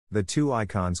The two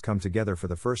icons come together for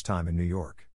the first time in New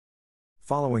York.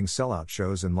 Following sellout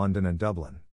shows in London and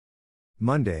Dublin.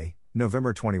 Monday,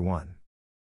 November 21.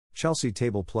 Chelsea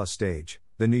Table Plus Stage,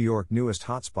 the New York newest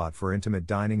hotspot for intimate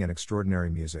dining and extraordinary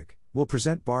music, will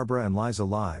present Barbara and Liza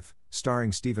Live,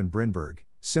 starring Stephen Brinberg,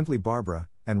 Simply Barbara,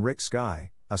 and Rick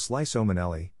Sky, A Slice O'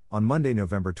 Manelli, on Monday,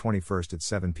 November 21 at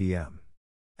 7 p.m.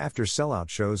 After sellout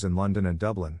shows in London and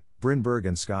Dublin, Brinberg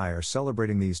and Sky are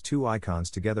celebrating these two icons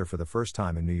together for the first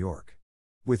time in New York.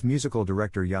 With musical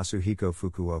director Yasuhiko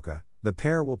Fukuoka, the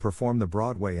pair will perform the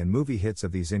Broadway and movie hits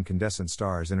of these incandescent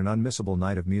stars in an unmissable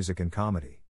night of music and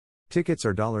comedy. Tickets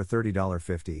are $30,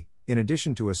 $50, in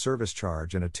addition to a service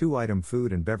charge and a 2-item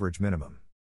food and beverage minimum.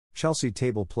 Chelsea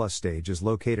Table Plus Stage is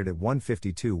located at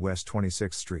 152 West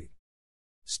 26th Street.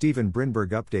 Stephen Brinberg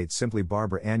updates Simply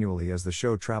Barbara annually as the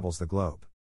show travels the globe.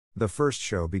 The first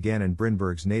show began in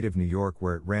Brinberg's native New York,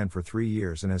 where it ran for 3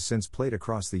 years and has since played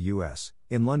across the U.S.,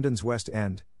 in London's West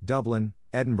End, Dublin,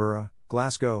 Edinburgh,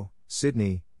 Glasgow,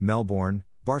 Sydney, Melbourne,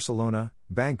 Barcelona,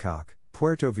 Bangkok,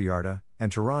 Puerto Vallarta,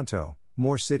 and Toronto,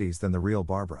 more cities than the real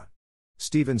Barbara.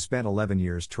 Stephen spent 11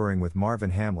 years touring with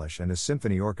Marvin Hamlisch and his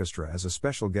symphony orchestra as a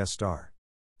special guest star.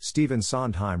 Stephen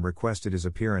Sondheim requested his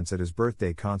appearance at his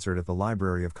birthday concert at the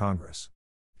Library of Congress.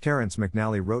 Terrence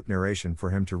McNally wrote narration for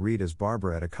him to read as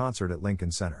Barbara at a concert at Lincoln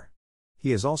Center.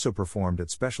 He has also performed at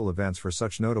special events for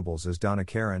such notables as Donna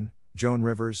Karan, Joan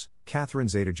Rivers, Catherine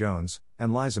Zeta-Jones,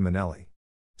 and Liza Minnelli.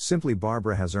 Simply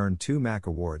Barbara has earned 2 MAC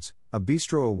Awards, a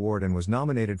Bistro Award, and was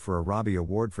nominated for a Robbie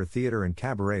Award for Theater and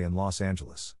Cabaret in Los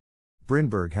Angeles.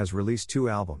 Brinberg has released 2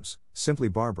 albums, Simply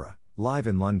Barbara, Live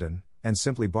in London, and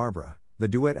Simply Barbara, the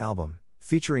duet album,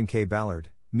 featuring Kay Ballard,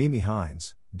 Mimi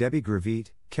Hines, Debbie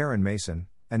Gravite, Karen Mason,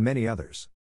 and many others.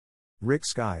 Rick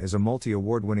Sky is a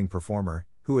multi-award-winning performer,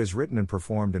 who has written and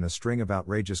performed in a string of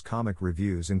outrageous comic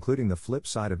revues including The Flip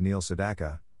Side of Neil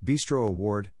Sedaka, Bistro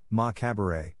Award, Ma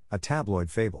Cabaret, A Tabloid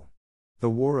Fable. The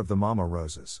War of the Mama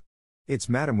Roses. It's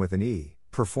Madam with an E,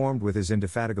 performed with his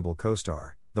indefatigable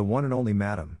co-star, the one and only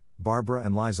Madam, Barbara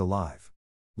and Liza Live.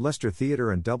 Leicester Theatre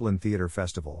and Dublin Theatre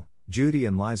Festival, Judy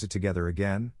and Liza Together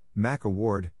Again, MAC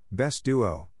Award, Best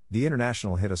Duo, the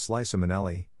international hit A Slice O'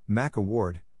 Manelli, MAC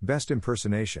Award, Best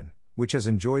Impersonation, which has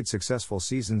enjoyed successful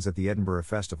seasons at the Edinburgh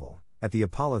Festival, at the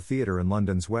Apollo Theatre in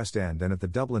London's West End, and at the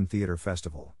Dublin Theatre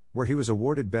Festival, where he was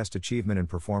awarded Best Achievement in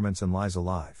Performance and Liza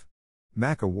Live.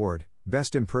 MAC Award,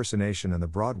 Best Impersonation, and the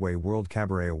Broadway World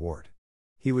Cabaret Award.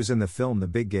 He was in the film The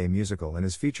Big Gay Musical and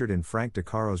is featured in Frank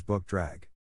DeCaro's book Drag.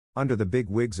 Under the Big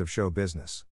Wigs of Show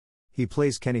Business. He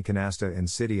plays Kenny Canasta in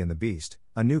City and the Beast,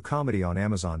 a new comedy on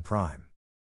Amazon Prime.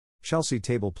 Chelsea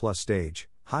Table Plus Stage,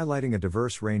 highlighting a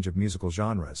diverse range of musical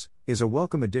genres, is a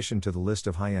welcome addition to the list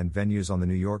of high-end venues on the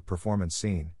New York performance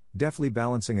scene, deftly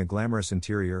balancing a glamorous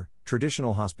interior,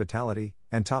 traditional hospitality,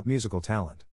 and top musical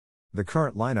talent. The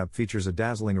current lineup features a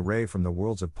dazzling array from the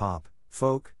worlds of pop,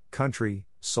 folk, country,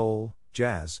 soul,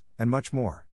 jazz, and much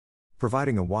more.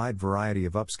 Providing a wide variety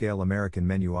of upscale American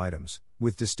menu items,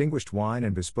 with distinguished wine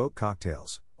and bespoke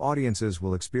cocktails, audiences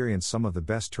will experience some of the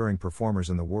best touring performers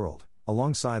in the world,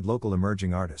 alongside local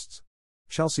emerging artists.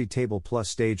 Chelsea Table Plus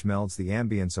Stage melds the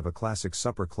ambience of a classic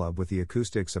supper club with the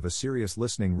acoustics of a serious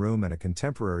listening room and a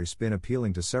contemporary spin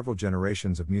appealing to several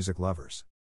generations of music lovers.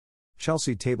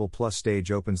 Chelsea Table Plus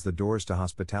Stage opens the doors to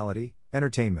hospitality,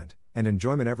 entertainment, and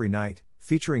enjoyment every night,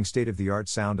 featuring state-of-the-art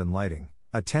sound and lighting,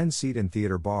 a 10-seat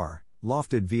in-theater bar,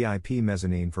 lofted VIP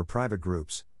mezzanine for private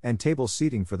groups, and table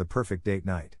seating for the perfect date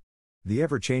night. The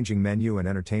ever-changing menu and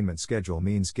entertainment schedule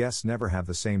means guests never have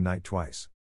the same night twice.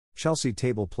 Chelsea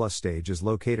Table Plus Stage is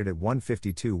located at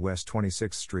 152 West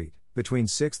 26th Street, between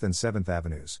 6th and 7th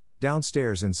Avenues,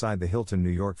 downstairs inside the Hilton New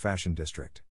York Fashion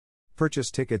District.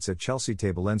 Purchase tickets at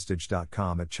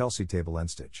chelseatableenstage.com at Chelsea Table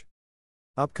Enstage.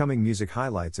 Upcoming music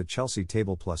highlights at Chelsea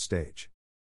Table Plus Stage.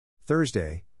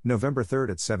 Thursday, November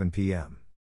 3rd at 7 p.m.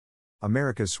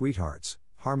 America's Sweethearts,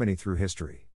 Harmony Through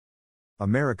History.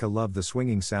 America loved the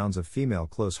swinging sounds of female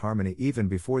close harmony even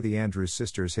before the Andrews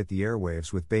Sisters hit the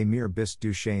airwaves with Bamir Bist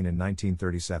Duchesne in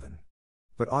 1937.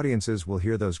 But audiences will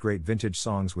hear those great vintage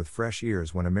songs with fresh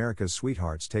ears when America's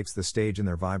Sweethearts takes the stage in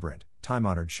their vibrant,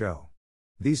 time-honored show.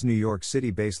 These New York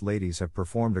City-based ladies have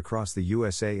performed across the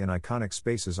USA in iconic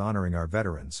spaces honoring our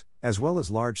veterans, as well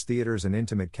as large theaters and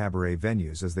intimate cabaret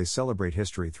venues as they celebrate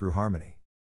history through harmony.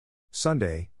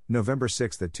 Sunday, November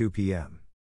 6th at 2 p.m.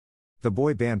 The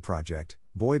Boy Band Project,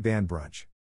 Boy Band Brunch.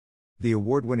 The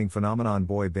award-winning phenomenon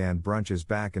Boy Band Brunch is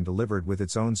back and delivered with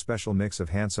its own special mix of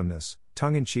handsomeness,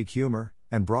 tongue-in-cheek humor,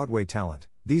 and Broadway talent.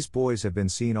 These boys have been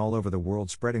seen all over the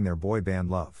world spreading their boy band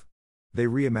love. They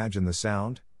reimagine the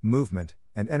sound, movement,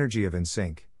 and energy of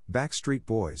NSYNC, Backstreet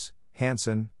Boys,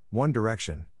 Hanson, One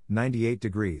Direction, 98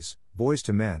 Degrees, Boyz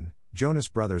II Men, Jonas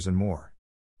Brothers and more.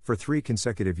 For 3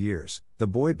 consecutive years, the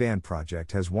boy band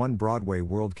project has won Broadway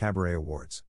World Cabaret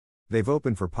Awards. They've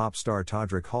opened for pop star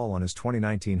Todrick Hall on his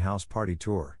 2019 House Party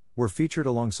Tour, were featured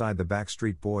alongside the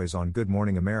Backstreet Boys on Good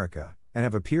Morning America, and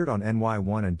have appeared on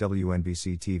NY1 and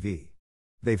WNBC TV.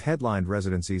 They've headlined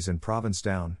residencies in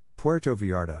Provincetown, Puerto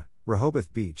Vallarta,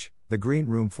 Rehoboth Beach, the Green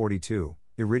Room 42,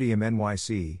 Iridium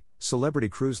NYC, Celebrity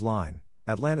Cruise Line,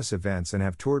 Atlantis events, and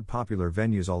have toured popular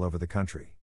venues all over the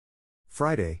country.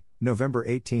 Friday, November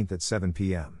 18th at 7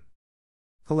 p.m.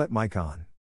 Colette Micon.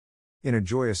 In a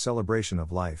joyous celebration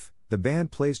of life, the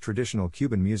band plays traditional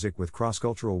Cuban music with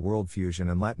cross-cultural world fusion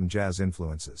and Latin jazz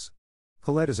influences.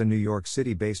 Colette is a New York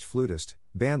City-based flutist,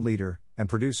 band leader, and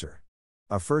producer.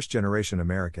 A first-generation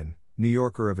American, New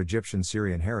Yorker of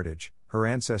Egyptian-Syrian heritage, her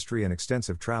ancestry and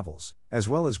extensive travels, as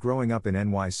well as growing up in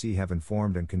NYC, have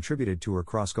informed and contributed to her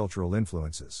cross-cultural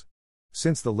influences.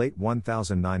 Since the late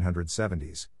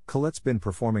 1970s, Colette's been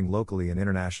performing locally and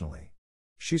internationally.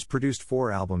 She's produced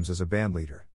 4 albums as a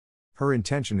bandleader. Her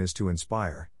intention is to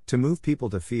inspire, to move people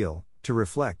to feel, to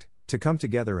reflect, to come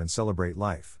together and celebrate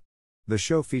life. The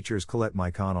show features Colette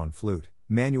Micon on flute,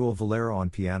 Manuel Valera on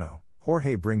piano,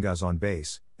 Jorge Bringas on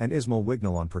bass, and Ismael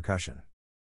Wignall on percussion.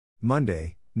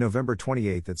 Monday, November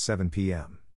 28th at 7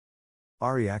 p.m.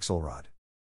 Ari Axelrod.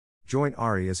 Join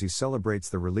Ari as he celebrates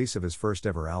the release of his first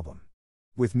ever album.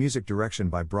 With music direction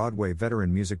by Broadway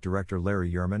veteran music director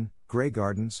Larry Yerman, Grey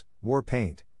Gardens, War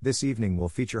Paint, this evening will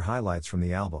feature highlights from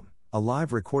the album, a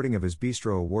live recording of his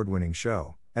Bistro award-winning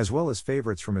show, as well as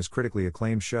favorites from his critically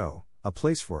acclaimed show, A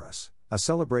Place for Us, a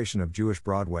celebration of Jewish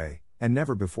Broadway, and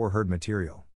never-before-heard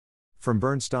material. From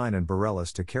Bernstein and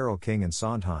Bareilles to Carole King and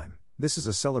Sondheim, this is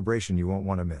a celebration you won't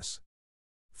want to miss.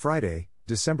 Friday,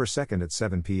 December 2nd at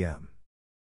 7 p.m.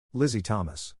 Lizzie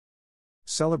Thomas.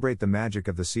 Celebrate the magic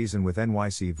of the season with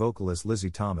NYC vocalist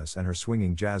Lizzie Thomas and her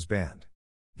swinging jazz band.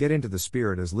 Get into the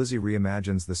spirit as Lizzie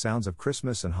reimagines the sounds of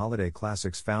Christmas and holiday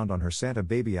classics found on her Santa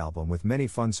Baby album, with many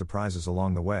fun surprises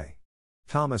along the way.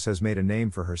 Thomas has made a name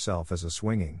for herself as a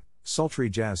swinging, sultry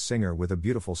jazz singer with a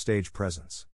beautiful stage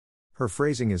presence. Her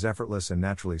phrasing is effortless and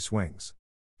naturally swings.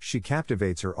 She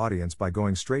captivates her audience by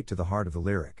going straight to the heart of the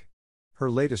lyric. Her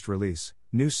latest release,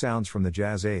 New Sounds from the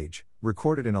Jazz Age,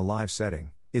 recorded in a live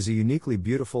setting, is a uniquely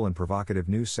beautiful and provocative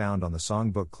new sound on the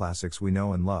songbook classics we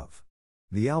know and love.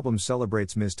 The album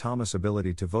celebrates Ms. Thomas'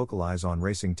 ability to vocalize on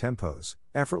racing tempos,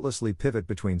 effortlessly pivot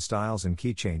between styles and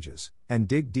key changes, and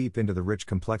dig deep into the rich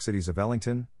complexities of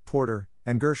Ellington, Porter,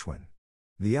 and Gershwin.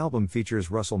 The album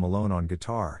features Russell Malone on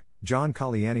guitar, John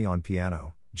Caliani on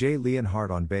piano, Jay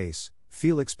Leonhardt on bass,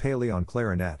 Felix Paley on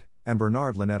clarinet, and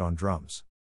Bernard Linette on drums.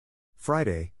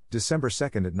 Friday, December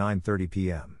 2nd at 9:30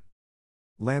 p.m.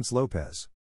 Lance Lopez.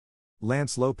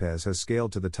 Lance Lopez has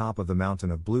scaled to the top of the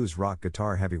mountain of blues rock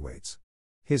guitar heavyweights.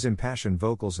 His impassioned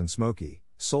vocals and smoky,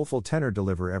 soulful tenor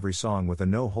deliver every song with a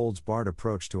no-holds-barred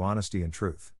approach to honesty and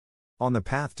truth. On the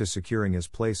path to securing his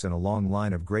place in a long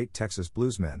line of great Texas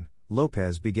bluesmen,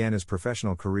 Lopez began his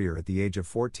professional career at the age of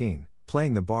 14,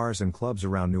 playing the bars and clubs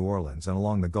around New Orleans and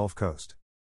along the Gulf Coast.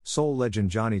 Soul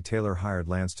legend Johnny Taylor hired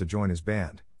Lance to join his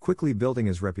band, quickly building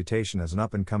his reputation as an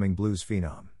up-and-coming blues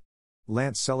phenom.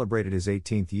 Lance celebrated his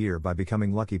 18th year by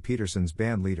becoming Lucky Peterson's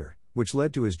band leader, which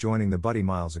led to his joining the Buddy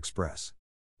Miles Express.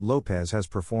 Lopez has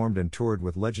performed and toured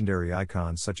with legendary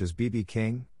icons such as B.B.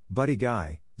 King, Buddy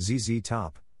Guy, ZZ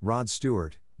Top, Rod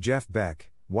Stewart, Jeff Beck,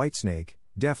 Whitesnake,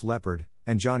 Def Leppard,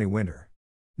 and Johnny Winter.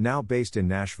 Now based in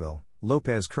Nashville,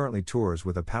 Lopez currently tours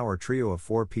with a power trio of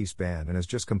 4-piece band and has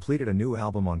just completed a new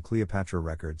album on Cleopatra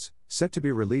Records, set to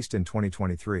be released in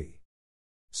 2023.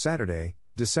 Saturday,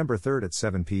 December 3rd at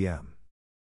 7 p.m.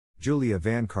 Julia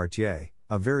Van Cartier,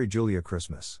 A Very Julia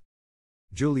Christmas.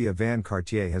 Julia Van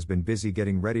Cartier has been busy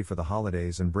getting ready for the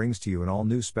holidays and brings to you an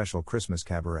all-new special Christmas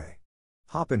cabaret.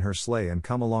 Hop in her sleigh and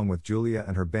come along with Julia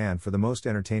and her band for the most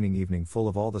entertaining evening full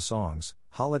of all the songs,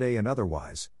 holiday and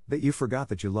otherwise, that you forgot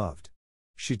that you loved.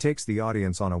 She takes the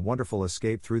audience on a wonderful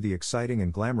escape through the exciting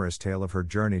and glamorous tale of her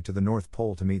journey to the North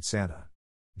Pole to meet Santa.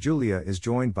 Julia is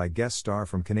joined by guest star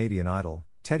from Canadian Idol,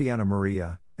 Tatiana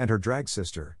Maria, and her drag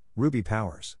sister, Ruby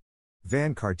Powers.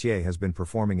 Van Cartier has been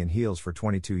performing in heels for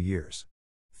 22 years.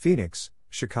 Phoenix,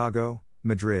 Chicago,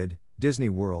 Madrid, Disney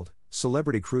World,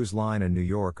 Celebrity Cruise Line and New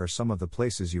York are some of the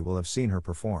places you will have seen her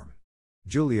perform.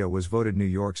 Julia was voted New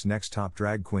York's Next Top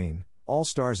Drag Queen, All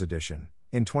Stars Edition,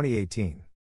 in 2018.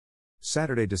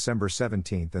 Saturday, December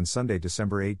 17th and Sunday,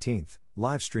 December 18th,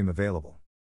 live stream available.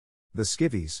 The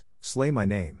Skivvies, Slay My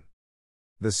Name.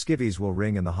 The Skivvies will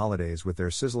ring in the holidays with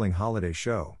their sizzling holiday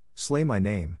show, Slay My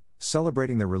Name,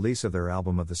 celebrating the release of their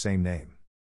album of the same name.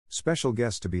 Special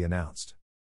guests to be announced.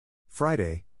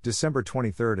 Friday, December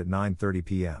 23 at 9:30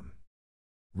 p.m.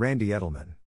 Randy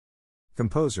Edelman.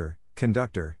 Composer,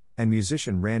 conductor, and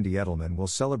musician Randy Edelman will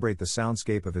celebrate the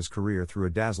soundscape of his career through a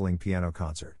dazzling piano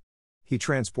concert. He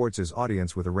transports his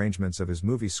audience with arrangements of his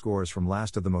movie scores from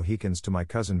Last of the Mohicans to My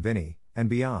Cousin Vinny, and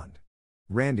beyond.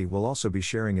 Randy will also be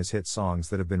sharing his hit songs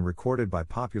that have been recorded by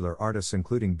popular artists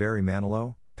including Barry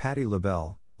Manilow, Patti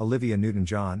LaBelle, Olivia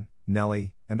Newton-John,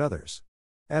 Nelly, and others.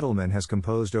 Edelman has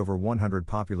composed over 100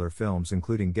 popular films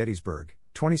including Gettysburg,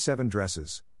 27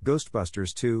 Dresses,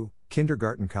 Ghostbusters 2,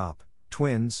 Kindergarten Cop,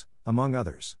 Twins, among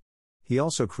others. He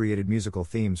also created musical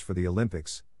themes for the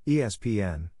Olympics,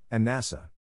 ESPN, and NASA.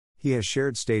 He has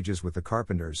shared stages with the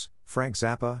Carpenters, Frank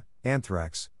Zappa,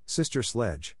 Anthrax, Sister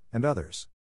Sledge, and others.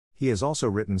 He has also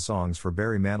written songs for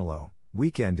Barry Manilow,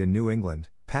 Weekend in New England,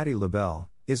 Patti LaBelle,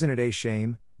 Isn't It a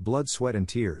Shame, Blood, Sweat and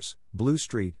Tears, Blue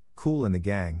Street, Kool and the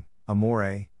Gang,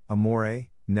 Amore, Amore,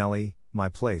 Nelly, My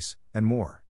Place, and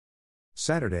more.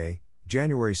 Saturday,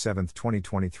 January 7,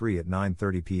 2023 at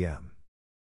 9:30 p.m.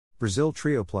 Brazil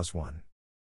Trio Plus One.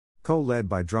 Co-led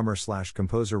by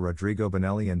drummer/composer Rodrigo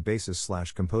Bonelli and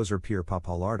bassist/composer Pierre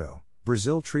Papalardo,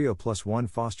 Brazil Trio Plus One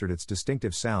fostered its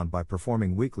distinctive sound by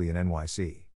performing weekly in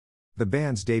NYC. The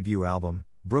band's debut album,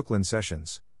 Brooklyn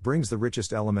Sessions, brings the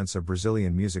richest elements of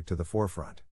Brazilian music to the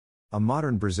forefront. A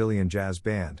modern Brazilian jazz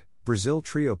band, Brazil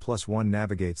Trio Plus One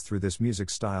navigates through this music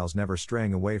styles, never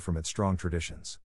straying away from its strong traditions.